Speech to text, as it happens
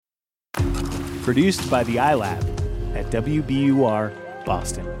Produced by the iLab at WBUR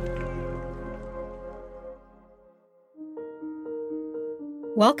Boston.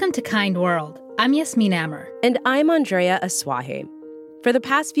 Welcome to Kind World. I'm Yasmin Amer. And I'm Andrea Asuaje. For the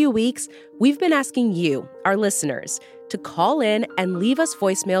past few weeks, we've been asking you, our listeners, to call in and leave us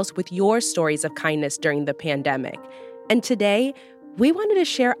voicemails with your stories of kindness during the pandemic. And today, we wanted to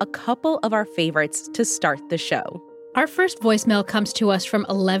share a couple of our favorites to start the show. Our first voicemail comes to us from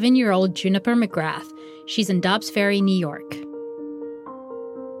 11-year-old Juniper McGrath. She's in Dobbs Ferry, New York.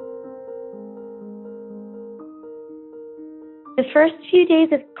 The first few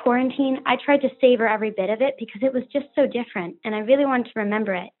days of quarantine, I tried to savor every bit of it because it was just so different, and I really wanted to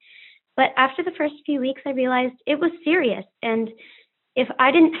remember it. But after the first few weeks, I realized it was serious, and if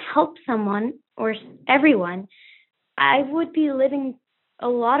I didn't help someone or everyone, I would be living a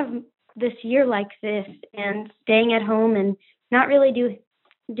lot of this year like this and staying at home and not really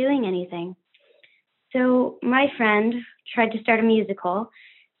doing anything. So my friend tried to start a musical,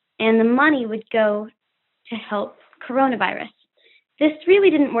 and the money would go to help coronavirus. This really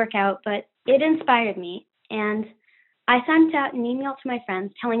didn't work out, but it inspired me, and I sent out an email to my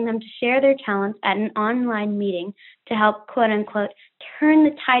friends telling them to share their talents at an online meeting to help, quote-unquote, turn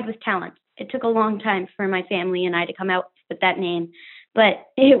the tide with talent. It took a long time for my family and I to come out with that name, but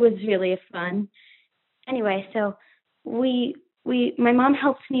it was really fun. Anyway, so my mom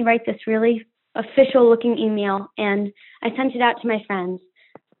helped me write this really official-looking email, and I sent it out to my friends.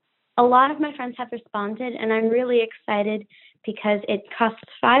 A lot of my friends have responded, and I'm really excited because it costs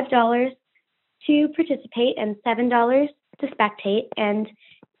 $5 to participate and $7 to spectate. And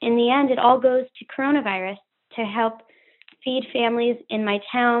in the end, it all goes to coronavirus to help feed families in my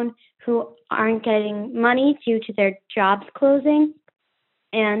town who aren't getting money due to their jobs closing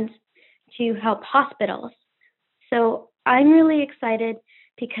and to help hospitals. So I'm really excited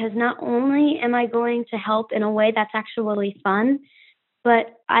because not only am I going to help in a way that's actually fun,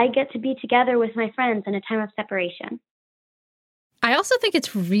 but I get to be together with my friends in a time of separation. I also think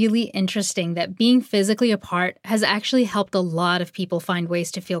it's really interesting that being physically apart has actually helped a lot of people find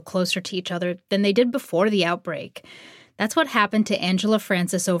ways to feel closer to each other than they did before the outbreak. That's what happened to Angela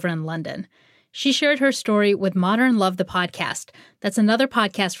Francis over in London. She shared her story with Modern Love, the podcast. That's another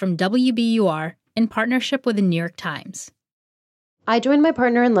podcast from WBUR in partnership with the New York Times. I joined my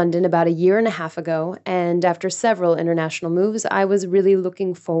partner in London about a year and a half ago, and after several international moves, I was really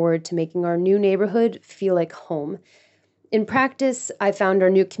looking forward to making our new neighborhood feel like home. In practice, I found our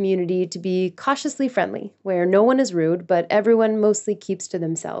new community to be cautiously friendly, where no one is rude, but everyone mostly keeps to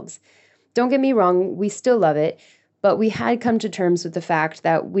themselves. Don't get me wrong, we still love it, but we had come to terms with the fact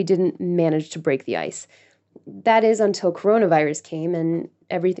that we didn't manage to break the ice. That is until coronavirus came and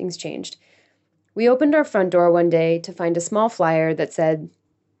everything's changed. We opened our front door one day to find a small flyer that said,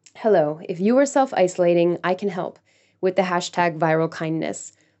 "Hello, if you are self-isolating, I can help," with the hashtag viral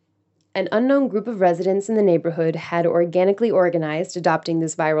kindness. An unknown group of residents in the neighborhood had organically organized adopting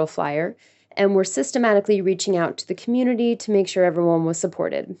this viral flyer and were systematically reaching out to the community to make sure everyone was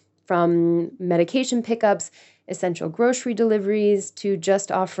supported, from medication pickups, essential grocery deliveries, to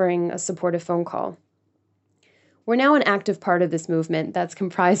just offering a supportive phone call. We're now an active part of this movement that's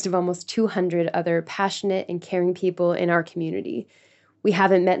comprised of almost 200 other passionate and caring people in our community. We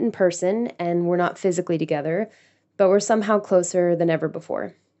haven't met in person, and we're not physically together, but we're somehow closer than ever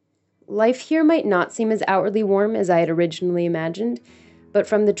before. Life here might not seem as outwardly warm as I had originally imagined, but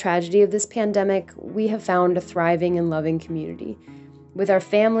from the tragedy of this pandemic, we have found a thriving and loving community. With our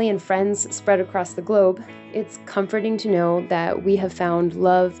family and friends spread across the globe, it's comforting to know that we have found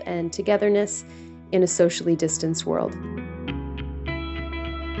love and togetherness in a socially distanced world.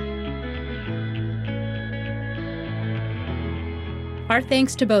 Our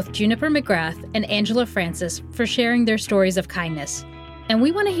thanks to both Juniper McGrath and Angela Francis for sharing their stories of kindness. And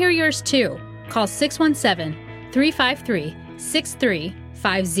we want to hear yours too. Call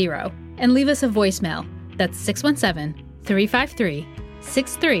 617-353-6350 and leave us a voicemail. That's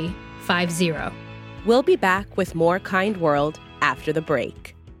 617-353-6350. We'll be back with more Kind World after the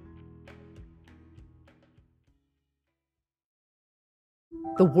break.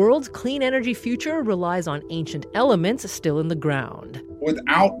 The world's clean energy future relies on ancient elements still in the ground.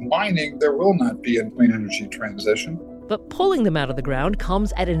 Without mining, there will not be a clean energy transition. But pulling them out of the ground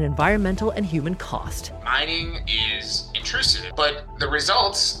comes at an environmental and human cost. Mining is intrusive, but the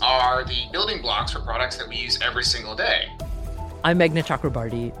results are the building blocks for products that we use every single day. I'm Meghna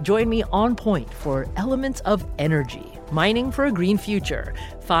Chakrabarty. Join me on Point for Elements of Energy, Mining for a Green Future.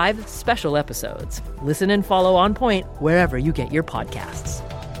 5 special episodes. Listen and follow On Point wherever you get your podcasts.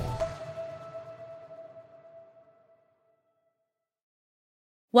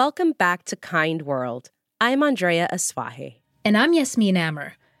 Welcome back to Kind World. I'm Andrea Aswahe. And I'm Yasmin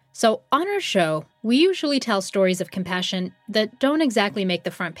Amer. So on our show, we usually tell stories of compassion that don't exactly make the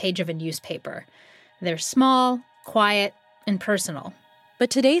front page of a newspaper. They're small, quiet, and personal. But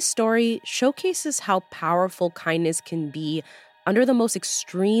today's story showcases how powerful kindness can be under the most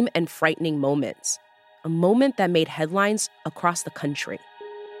extreme and frightening moments. A moment that made headlines across the country.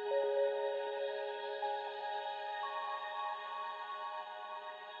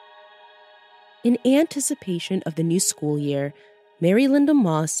 In anticipation of the new school year, Mary Linda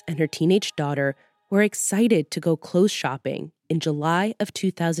Moss and her teenage daughter were excited to go clothes shopping in July of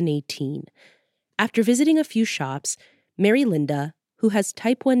 2018. After visiting a few shops, Mary Linda, who has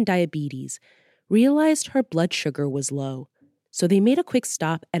type 1 diabetes, realized her blood sugar was low. So they made a quick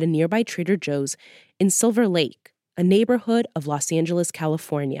stop at a nearby Trader Joe's in Silver Lake, a neighborhood of Los Angeles,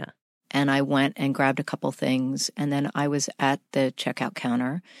 California. And I went and grabbed a couple things, and then I was at the checkout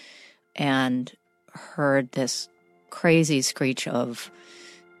counter and heard this crazy screech of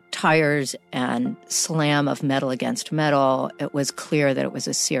tires and slam of metal against metal. It was clear that it was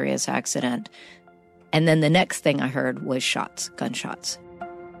a serious accident. And then the next thing I heard was gunshots.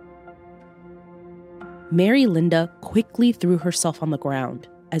 Mary Linda quickly threw herself on the ground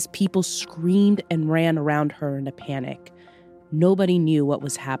as people screamed and ran around her in a panic. Nobody knew what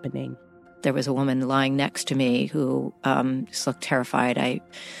was happening. There was a woman lying next to me who just looked terrified.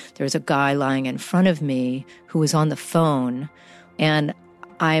 There was a guy lying in front of me who was on the phone, and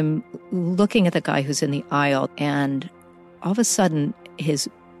I'm looking at the guy who's in the aisle, and all of a sudden his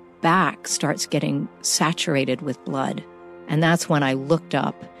back starts getting saturated with blood. And that's when I looked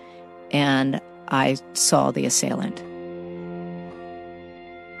up and I saw the assailant.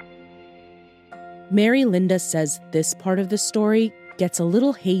 Mary Linda says this part of the story gets a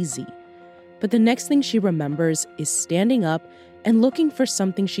little hazy. But the next thing she remembers is standing up and looking for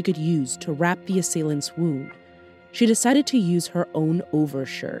something she could use to wrap the assailant's wound. She decided to use her own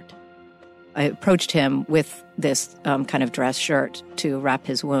overshirt. I approached him with this kind of dress shirt to wrap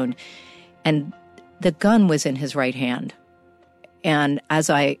his wound, and the gun was in his right hand. And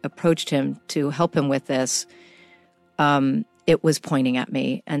as I approached him to help him with this, it was pointing at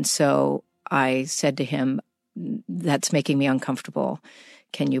me. And so I said to him, "That's making me uncomfortable.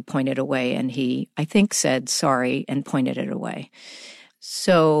 Can you point it away?" And he, I think, said sorry and pointed it away.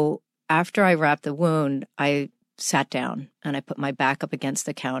 So after I wrapped the wound, I sat down and I put my back up against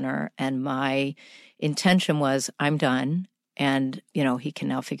the counter, and my intention was, I'm done, and, he can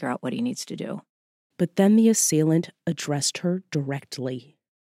now figure out what he needs to do. But then the assailant addressed her directly.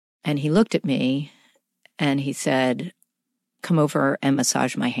 And he looked at me and he said, "Come over and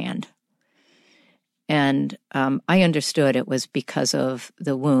massage my hand." And I understood it was because of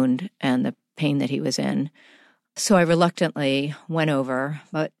the wound and the pain that he was in. So I reluctantly went over.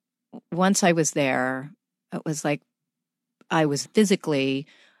 But once I was there, it was like I was physically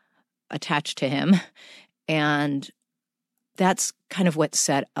attached to him. And that's kind of what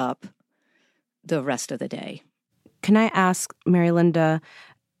set up the rest of the day. Can I ask, Mary Linda,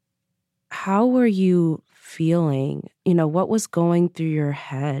 how were you feeling? What was going through your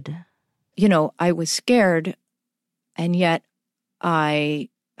head? I was scared, and yet I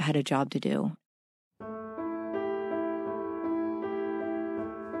had a job to do.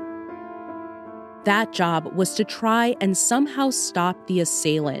 That job was to try and somehow stop the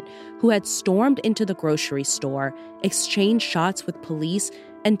assailant who had stormed into the grocery store, exchanged shots with police,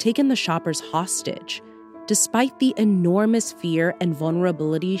 and taken the shoppers hostage. Despite the enormous fear and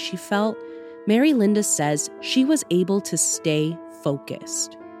vulnerability she felt, Mary Linda says she was able to stay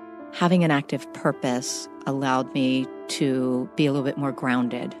focused. Having an active purpose allowed me to be a little bit more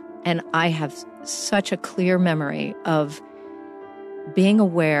grounded. And I have such a clear memory of being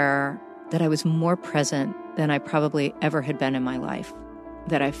aware that I was more present than I probably ever had been in my life.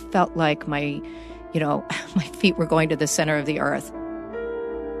 That I felt like my feet were going to the center of the earth.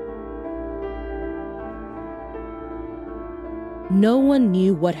 No one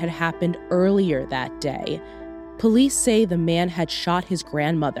knew what had happened earlier that day. Police say the man had shot his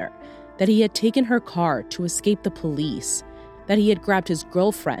grandmother, that he had taken her car to escape the police, that he had grabbed his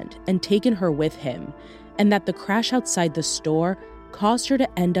girlfriend and taken her with him, and that the crash outside the store caused her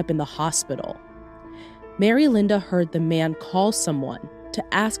to end up in the hospital. Mary Linda heard the man call someone to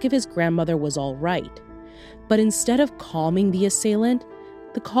ask if his grandmother was all right. But instead of calming the assailant,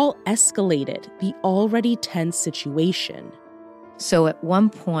 the call escalated the already tense situation. So at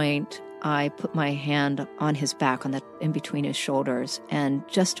one point, I put my hand on his back, in between his shoulders, and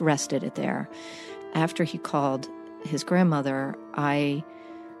just rested it there. After he called his grandmother, I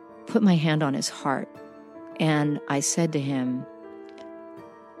put my hand on his heart, and I said to him,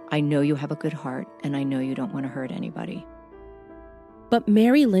 I know you have a good heart, and I know you don't want to hurt anybody. But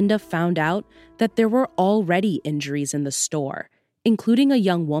Mary Linda found out that there were already injuries in the store, including a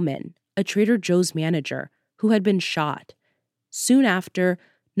young woman, a Trader Joe's manager, who had been shot. Soon after,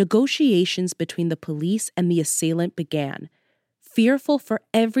 negotiations between the police and the assailant began. Fearful for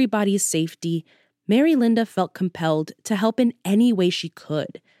everybody's safety, Mary Linda felt compelled to help in any way she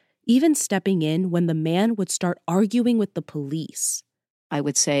could, even stepping in when the man would start arguing with the police. I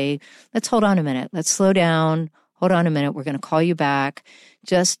would say, let's hold on a minute. Let's slow down. Hold on a minute. We're going to call you back,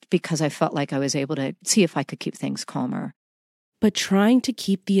 just because I felt like I was able to see if I could keep things calmer. But trying to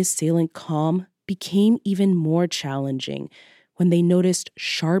keep the assailant calm became even more challenging when they noticed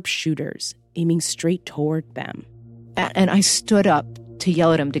sharpshooters aiming straight toward them. And I stood up to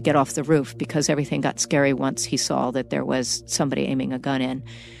yell at him to get off the roof because everything got scary once he saw that there was somebody aiming a gun in.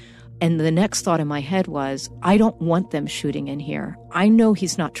 And the next thought in my head was, I don't want them shooting in here. I know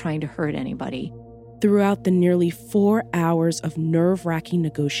he's not trying to hurt anybody. Throughout the nearly 4 hours of nerve-wracking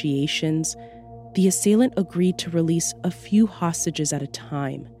negotiations, the assailant agreed to release a few hostages at a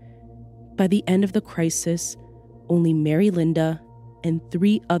time. By the end of the crisis, only Mary Linda and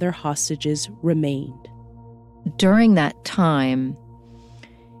 3 other hostages remained. During that time,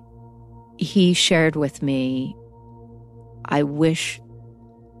 he shared with me, I wish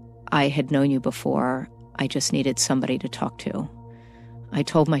I had known you before. I just needed somebody to talk to. I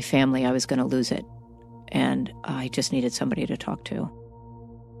told my family I was going to lose it, and I just needed somebody to talk to.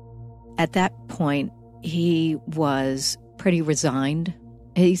 At that point, he was pretty resigned.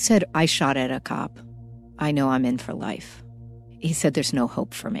 He said, I shot at a cop. I know I'm in for life. He said, there's no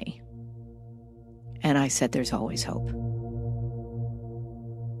hope for me. And I said, there's always hope.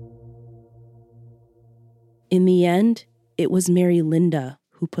 In the end, it was Mary Linda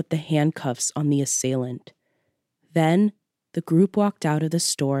who put the handcuffs on the assailant. Then, the group walked out of the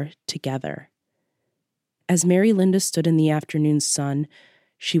store together. As Mary Linda stood in the afternoon sun,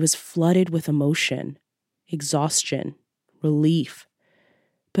 she was flooded with emotion, exhaustion, relief,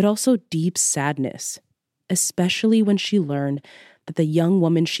 but also deep sadness, especially when she learned that the young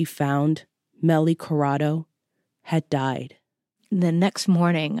woman she found, Melly Corrado, had died. The next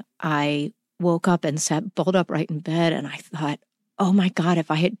morning, I woke up and sat bolt upright in bed, and I thought, oh my God,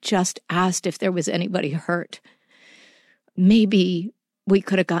 if I had just asked if there was anybody hurt, maybe we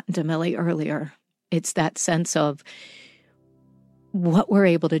could have gotten to Melly earlier. It's that sense of what we're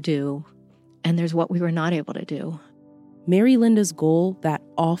able to do, and there's what we were not able to do. Mary Linda's goal that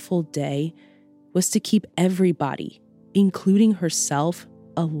awful day was to keep everybody, including herself,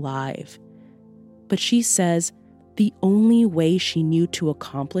 alive. But she says the only way she knew to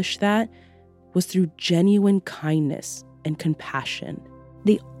accomplish that was through genuine kindness and compassion.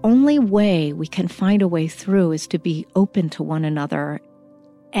 The only way we can find a way through is to be open to one another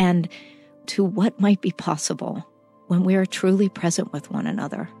and to what might be possible when we are truly present with one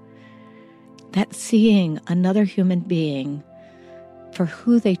another. That seeing another human being for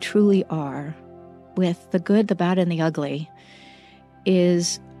who they truly are, with the good, the bad, and the ugly,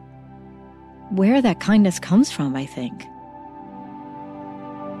 is where that kindness comes from, I think.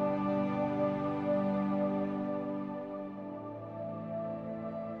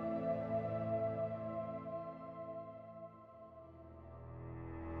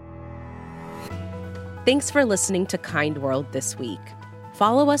 Thanks for listening to Kind World this week.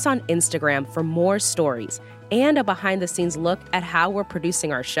 Follow us on Instagram for more stories and a behind-the-scenes look at how we're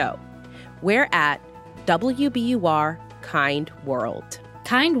producing our show. We're at WBUR Kind World.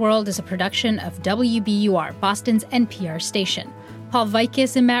 Kind World is a production of WBUR, Boston's NPR station. Paul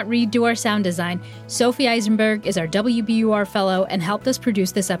Vikis and Matt Reed do our sound design. Sophie Eisenberg is our WBUR fellow and helped us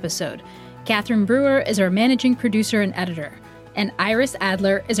produce this episode. Catherine Brewer is our managing producer and editor. And Iris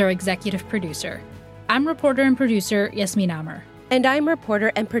Adler is our executive producer. I'm reporter and producer Yasmin Amer. And I'm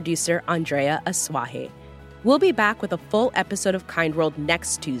reporter and producer Andrea Aswahe. We'll be back with a full episode of Kind World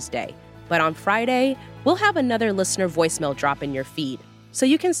next Tuesday. But on Friday, we'll have another listener voicemail drop in your feed, so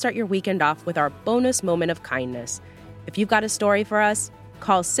you can start your weekend off with our bonus moment of kindness. If you've got a story for us,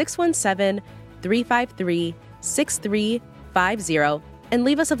 call 617-353-6350 and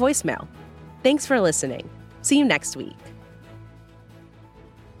leave us a voicemail. Thanks for listening. See you next week.